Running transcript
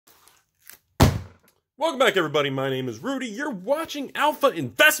Welcome back, everybody. My name is Rudy. You're watching Alpha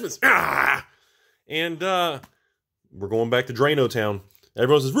Investments. And we're going back to Drano Town.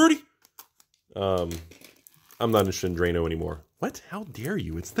 Everyone says, Rudy, I'm not interested in Drano anymore. What? How dare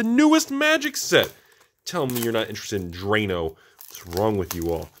you? It's the newest Magic set. Tell me you're not interested in Drano. What's wrong with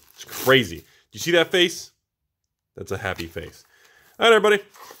you all? It's crazy. Do you see that face? That's a happy face. All right, everybody.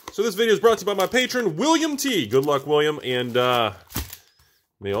 So this video is brought to you by my patron, William T. Good luck, William. And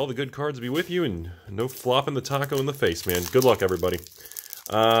may all the good cards be with you and no flopping the taco in the face, man. Good luck, everybody.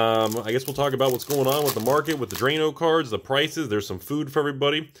 I guess we'll talk about what's going on with the market, with the Drano cards, the prices. There's some food for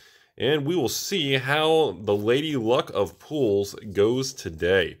everybody. And we will see how the Lady Luck of Pools goes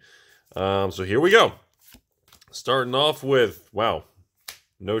today. So here we go. Starting off with, wow,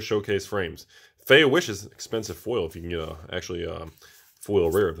 no showcase frames. Fey Wish is expensive foil if you can get actually foil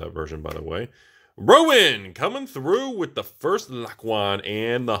rare of that version, by the way. Rowan coming through with the first Laquan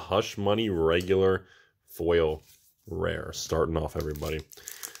and the Hush Money regular foil rare. Starting off, everybody.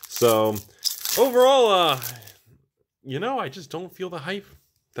 So overall, you know, I just don't feel the hype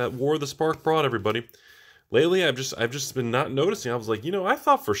that War of the Spark brought, everybody. Lately, I've just been not noticing. I was like, you know, I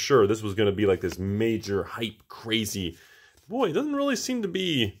thought for sure this was going to be like this major hype, crazy. Boy, it doesn't really seem to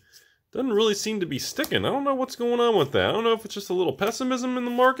be sticking. I don't know what's going on with that. I don't know if it's just a little pessimism in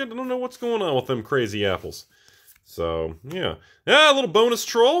the market. I don't know what's going on with them crazy apples. So, yeah. A little bonus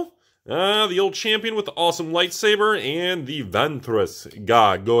troll. The old champion with the awesome lightsaber and the Ventress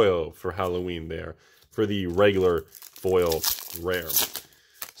Gargoyle for Halloween there for the regular foil rare.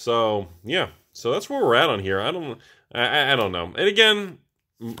 So, yeah. So that's where we're at on here. I don't know. And again,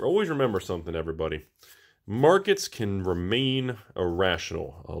 always remember something, everybody. Markets can remain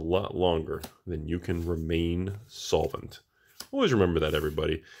irrational a lot longer than you can remain solvent. Always remember that,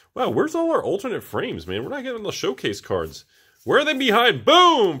 everybody. Wow, where's all our alternate frames, man? We're not getting the showcase cards. Where are they behind?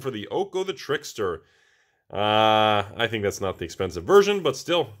 Boom! For the Oko the Trickster. I think that's not the expensive version, but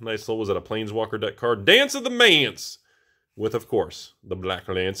still, nice little, was that a Planeswalker deck card? Dance of the Mance! With, of course, the Black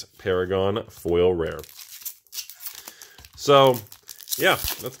Lance Paragon foil rare. So, yeah,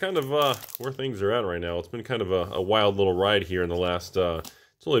 that's kind of where things are at right now. It's been kind of a wild little ride here in the last,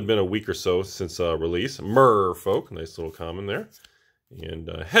 it's only been a week or so since release. Merfolk, nice little common there. And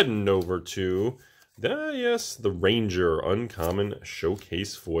heading over to, yes, the Ranger, uncommon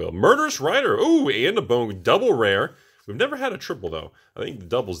showcase foil. Murderous Rider, ooh, and a bone, double rare. We've never had a triple, though. I think the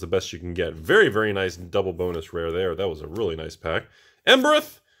double's the best you can get. Very, very nice double bonus rare there. That was a really nice pack.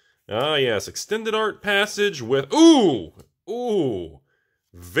 Embereth, yes, extended art passage with, ooh,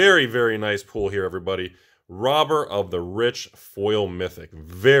 very, very nice pull here, everybody. Robber of the Rich foil mythic.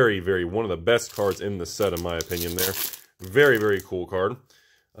 Very, very, one of the best cards in the set, in my opinion there. Very, very cool card.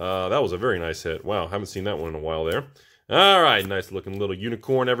 That was a very nice hit. Wow, haven't seen that one in a while there. All right, nice looking little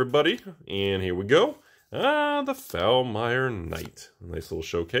unicorn, everybody. And here we go. The Foulmire Knight. Nice little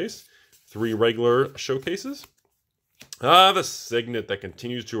showcase. 3 regular showcases. The Signet that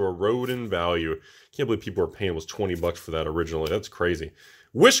continues to erode in value. Can't believe people are paying almost 20 bucks for that originally. That's crazy.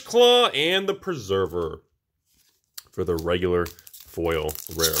 Wishclaw and the Preserver for the regular foil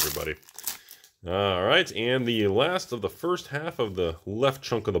rare, everybody. All right, and the last of the first half of the left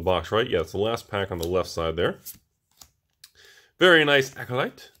chunk of the box, right? Yeah, it's the last pack on the left side there. Very nice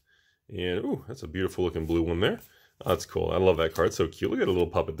Acolyte. And, ooh, that's a beautiful looking blue one there. Oh, that's cool. I love that card. So cute. Look at a little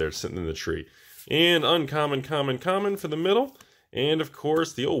puppet there sitting in the tree. And uncommon, common for the middle. And, of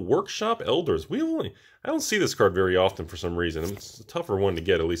course, the old Workshop Elders. I don't see this card very often for some reason. It's a tougher one to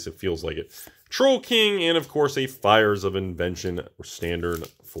get, at least it feels like it. Troll King, and, of course, a Fires of Invention standard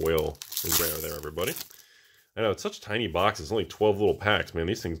foil rare there, everybody. I know, it's such tiny boxes. Only 12 little packs. Man,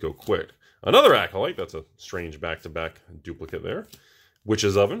 these things go quick. Another Acolyte. That's a strange back-to-back duplicate there.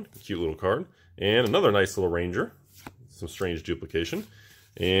 Witch's Oven, cute little card. And another nice little Ranger. Some strange duplication.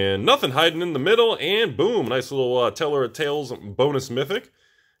 And nothing hiding in the middle. And boom, nice little Teller of Tales bonus mythic.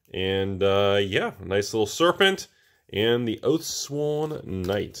 And yeah, nice little Serpent. And the Oathsworn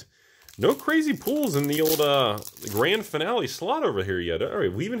Knight. No crazy pulls in the old grand finale slot over here yet. All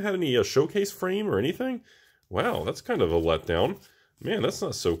right, we even had any showcase frame or anything? Wow, that's kind of a letdown. Man, that's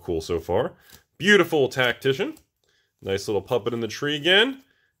not so cool so far. Beautiful Tactician. Nice little puppet in the tree again.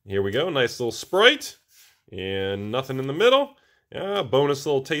 Here we go. Nice little Sprite. And nothing in the middle. Bonus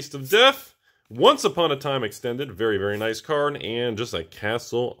little Taste of Death. Once Upon a Time Extended. Very, very nice card. And just a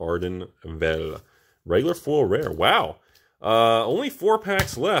Castle Ardenvel. Regular foil rare. Wow. Only 4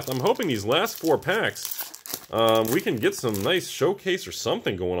 packs left. I'm hoping these last 4 packs, we can get some nice showcase or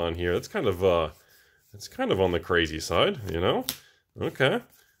something going on here. That's kind of on the crazy side, you know? Okay.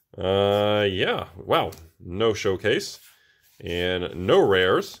 Yeah. Wow. No showcase. And no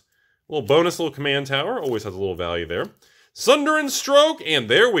rares. Little bonus, little command tower. Always has a little value there. Sunder and Stroke, and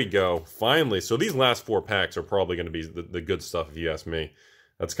there we go. Finally. So these last 4 packs are probably going to be the good stuff, if you ask me.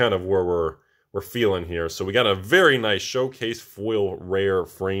 That's kind of where we're feeling here. So we got a very nice showcase foil rare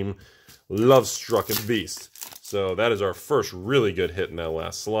frame. Love Struck Beast. So that is our first really good hit in that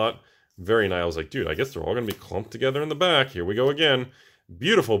last slot. Very nice. I was like, dude, I guess they're all going to be clumped together in the back. Here we go again.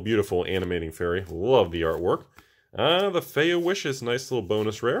 Beautiful, beautiful animating fairy. Love the artwork. The Faya Wishes, nice little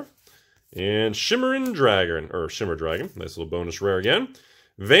bonus rare. And Shimmer Dragon. Nice little bonus rare again.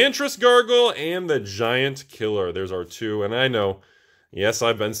 Vantress Gargoyle and the Giant Killer. There's our 2. And I know, yes,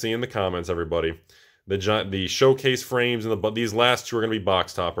 I've been seeing the comments, everybody. The showcase frames and these last 2 are going to be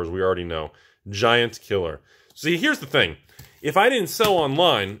box toppers. We already know. Giant Killer. See, here's the thing. If I didn't sell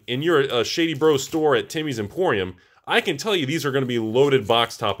online and you're a Shady Bro store at Timmy's Emporium, I can tell you these are going to be loaded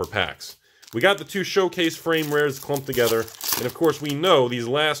box topper packs. We got the 2 showcase frame rares clumped together, and of course we know these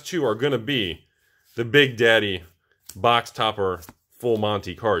last 2 are going to be the Big Daddy box topper full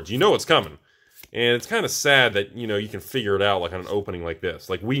Monty cards. You know it's coming. And it's kind of sad that, you know, you can figure it out like on an opening like this.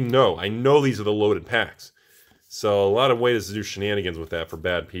 Like, we know. I know these are the loaded packs. So a lot of ways to do shenanigans with that for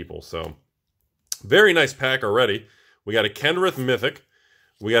bad people. So, very nice pack already. We got a Kenrith Mythic.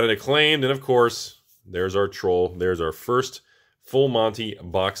 We got an Acclaimed, and of course, there's our Troll. There's our first full Monty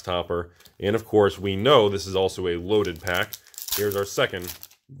box topper. And of course, we know this is also a loaded pack. Here's our second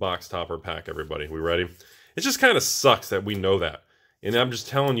box topper pack, everybody. We ready? It just kind of sucks that we know that. And I'm just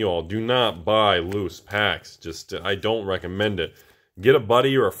telling you all, do not buy loose packs. Just, I don't recommend it. Get a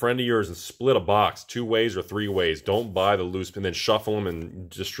buddy or a friend of yours and split a box 2 ways or 3 ways. Don't buy the loose and then shuffle them and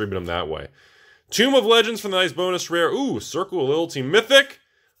distribute them that way. Tomb of Legends for the nice bonus rare. Ooh, Circle of Loyalty Mythic.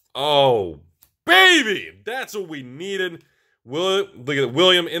 Oh, baby! That's what we needed. Look at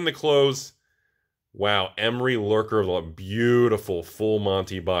William in the close. Wow, Emery Lurker, a beautiful full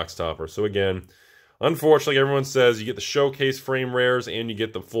Monty box topper. So again, unfortunately, everyone says you get the showcase frame rares and you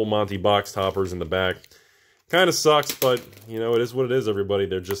get the full Monty box toppers in the back. Kind of sucks, but you know, it is what it is, everybody.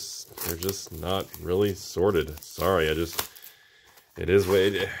 They're just not really sorted. Sorry, it is what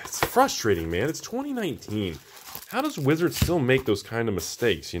it's frustrating, man. It's 2019. How does Wizards still make those kind of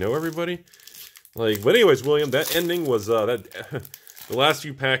mistakes? You know, everybody? Like, but anyways, William, that ending was the last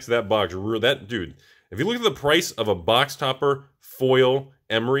few packs of that box. That dude, if you look at the price of a box topper foil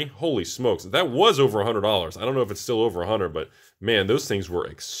Emery, holy smokes, that was over $100. I don't know if it's still over 100, but man, those things were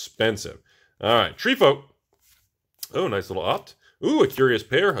expensive. All right, Tree Folk. Oh, nice little opt. Ooh, a Curious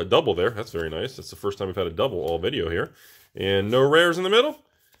Pair, a double there. That's very nice. That's the first time we've had a double all video here. And no rares in the middle.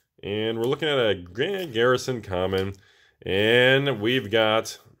 And we're looking at a Grand Garrison common. And we've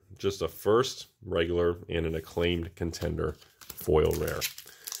got just a first regular and an Acclaimed Contender foil rare.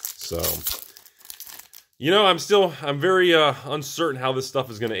 So, you know, I'm very uncertain how this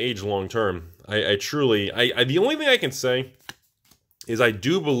stuff is going to age long term. The only thing I can say is I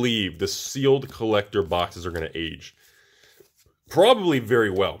do believe the sealed collector boxes are going to age probably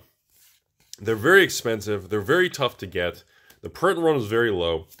very well. They're very expensive. They're very tough to get. The print run is very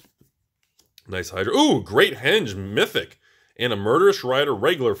low. Nice Hydra. Ooh, Great Henge Mythic. And a Murderous Rider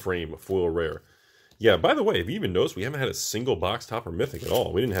regular frame foil rare. Yeah, by the way, have you even noticed we haven't had a single box topper Mythic at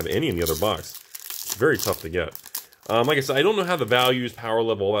all? We didn't have any in the other box. It's very tough to get. Like I said, I don't know how the values, power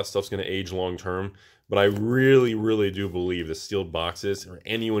level, all that stuff's going to age long term. But I really, really do believe the sealed boxes, or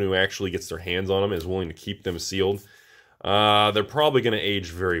anyone who actually gets their hands on them is willing to keep them sealed, they're probably going to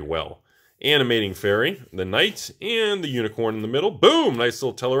age very well. Animating Fairy, the Knight, and the Unicorn in the middle. Boom! Nice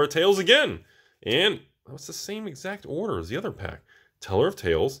little Teller of Tales again. And it's the same exact order as the other pack. Teller of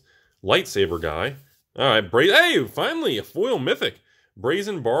Tales, Lightsaber Guy. All right, hey, finally, a foil Mythic.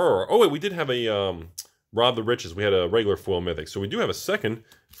 Brazen Borrower. Oh, wait, we did have a Rob the Riches. We had a regular foil Mythic. So we do have a second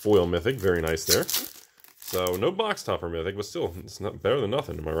foil Mythic. Very nice there. So no box topper Mythic, but still, it's not better than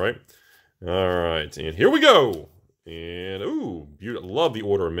nothing, am I right? All right, and here we go. And, ooh, beautiful. Love the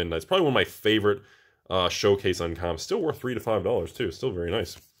Order of Midnight. It's probably one of my favorite showcase uncoms. Still worth $3 to $5, too. Still very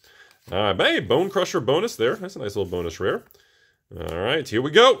nice. Hey, Bone Crusher bonus there. That's a nice little bonus rare. All right, here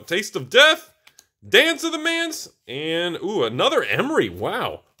we go. Taste of Death. Dance of the Mans. And, ooh, another Emery.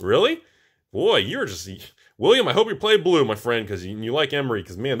 Wow. Really? Boy, you're just... William, I hope you play blue, my friend, because you like Emery.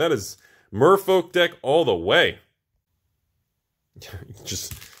 Because, man, that is Merfolk deck all the way.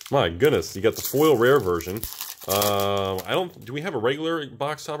 Just, my goodness. You got the foil rare version. Do we have a regular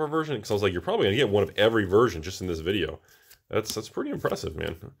box topper version? Because I was like, you're probably going to get one of every version just in this video. That's pretty impressive,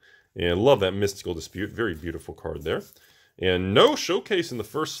 man. And love that Mystical Dispute. Very beautiful card there. And no showcase in the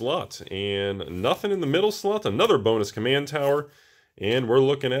first slot. And nothing in the middle slot. Another bonus command tower. And we're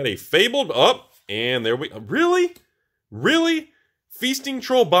looking at a Fabled up. And there we... Really? Really? Feasting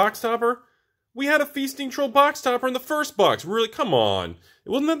Troll box topper? We had a Feasting Troll box topper in the first box. Really? Come on.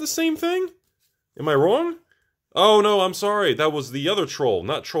 Wasn't that the same thing? Am I wrong? Oh, no, I'm sorry. That was the other troll,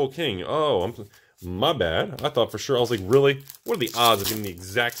 not Troll King. Oh, my bad. I thought for sure. I was like, really? What are the odds of getting the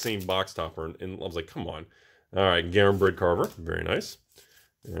exact same box topper? And I was like, come on. All right, Garenbrid Carver. Very nice.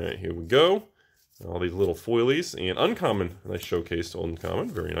 All right, here we go. All these little foilies. And uncommon. Nice showcase to uncommon.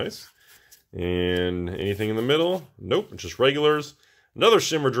 Very nice. And anything in the middle? Nope, just regulars. Another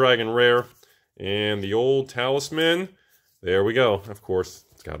Shimmer Dragon rare. And the old talisman. There we go. Of course,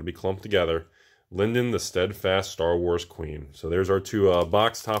 it's got to be clumped together. Lyndon, the Steadfast Star Wars Queen. So there's our two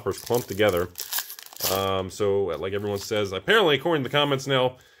box toppers clumped together. So, like everyone says, apparently, according to the comments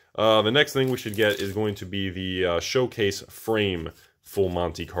now, the next thing we should get is going to be the Showcase Frame Full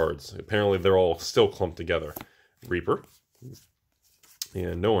Monty cards. Apparently, they're all still clumped together. Reaper.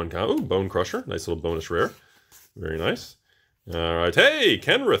 And no one. Ooh, Bone Crusher. Nice little bonus rare. Very nice. All right. Hey,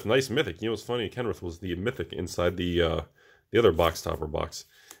 Kenrith. Nice mythic. You know what's funny? Kenrith was the mythic inside the other box topper box.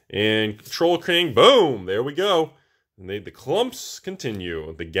 And Troll King. Boom. There we go. And the clumps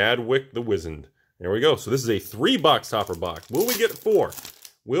continue. The Gadwick the Wizened. There we go. So this is a 3 box topper box. Will we get 4?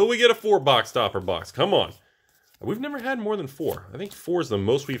 Will we get a 4 box topper box? Come on. We've never had more than 4. I think 4 is the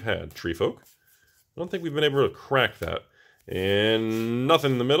most we've had. Treefolk. I don't think we've been able to crack that. And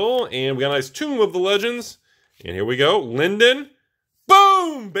nothing in the middle. And we got a nice Tomb of the Legends. And here we go. Lyndon.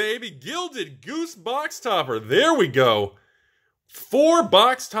 Boom, baby. Gilded Goose box topper. There we go. 4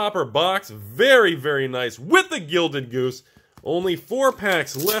 box topper box. Very, very nice. With the Gilded Goose. Only 4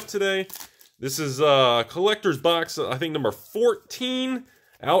 packs left today. This is collector's box, I think number 14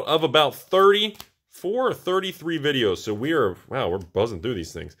 out of about 34 or 33 videos. So we're buzzing through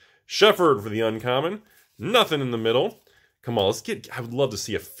these things. Shepherd for the uncommon. Nothing in the middle. Come on, let's get, I would love to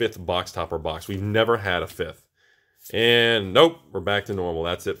see a 5th box topper box. We've never had a 5th. And nope, we're back to normal.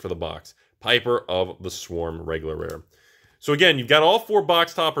 That's it for the box. Piper of the Swarm, regular rare. So again, you've got all 4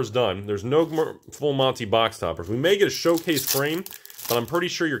 box toppers done. There's no more full Monty box toppers. We may get a showcase frame, but I'm pretty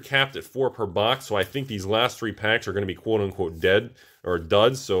sure you're capped at 4 per box, so I think these last 3 packs are going to be quote-unquote dead, or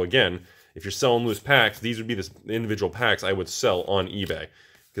duds. So again, if you're selling loose packs, these would be the individual packs I would sell on eBay,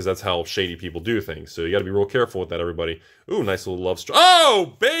 because that's how shady people do things. So you got to be real careful with that, everybody. Ooh, nice little love struck.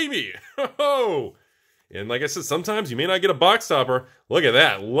 Oh, baby! Oh! And like I said, sometimes you may not get a box topper. Look at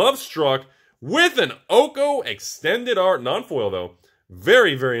that. Love struck with an Oko extended art. Non-foil, though.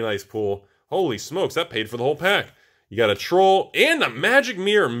 Very, very nice pull. Holy smokes, that paid for the whole pack. You got a Troll and a Magic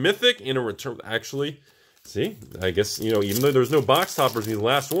Mirror Mythic in a return. Actually, see, I guess, you know, even though there's no box toppers in these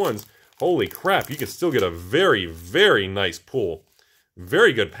last ones, holy crap, you can still get a very, very nice pull.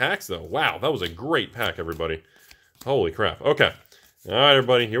 Very good packs, though. Wow, that was a great pack, everybody. Holy crap. Okay. All right,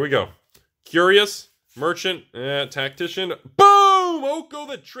 everybody, here we go. Curious, Merchant, Tactician. Boom! Oko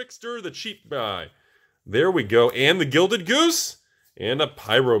the Trickster, the cheap guy. There we go. And the Gilded Goose. And a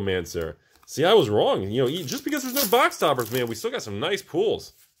Pyromancer. See, I was wrong. You know, just because there's no box toppers, man, we still got some nice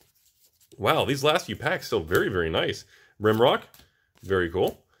pulls. Wow, these last few packs still very, very nice. Rimrock, very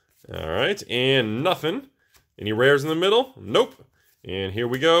cool. All right, and nothing. Any rares in the middle? Nope. And here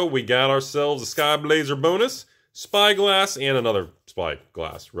we go. We got ourselves a Sky Blazer bonus, Spyglass, and another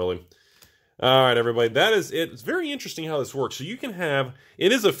Spyglass, really. All right, everybody, that is it. It's very interesting how this works. So you can have,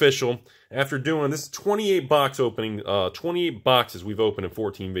 it is official, after doing this 28 box opening, 28 boxes we've opened in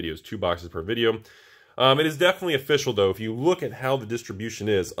 14 videos, 2 boxes per video. It is definitely official, though, if you look at how the distribution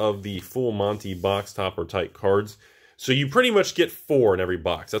is of the full Monty box topper type cards. So you pretty much get 4 in every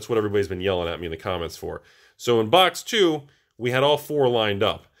box. That's what everybody's been yelling at me in the comments for. So in box 2, we had all 4 lined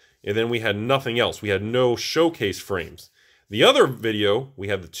up. And then we had nothing else. We had no showcase frames. The other video, we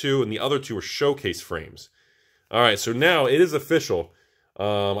had the 2, and the other 2 were showcase frames. All right, so now it is official.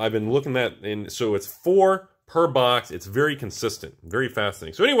 I've been looking at, and so it's 4 per box. It's very consistent, very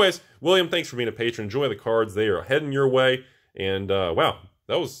fascinating. So anyways, William, thanks for being a patron. Enjoy the cards. They are heading your way. And wow,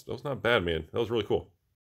 that was not bad, man. That was really cool.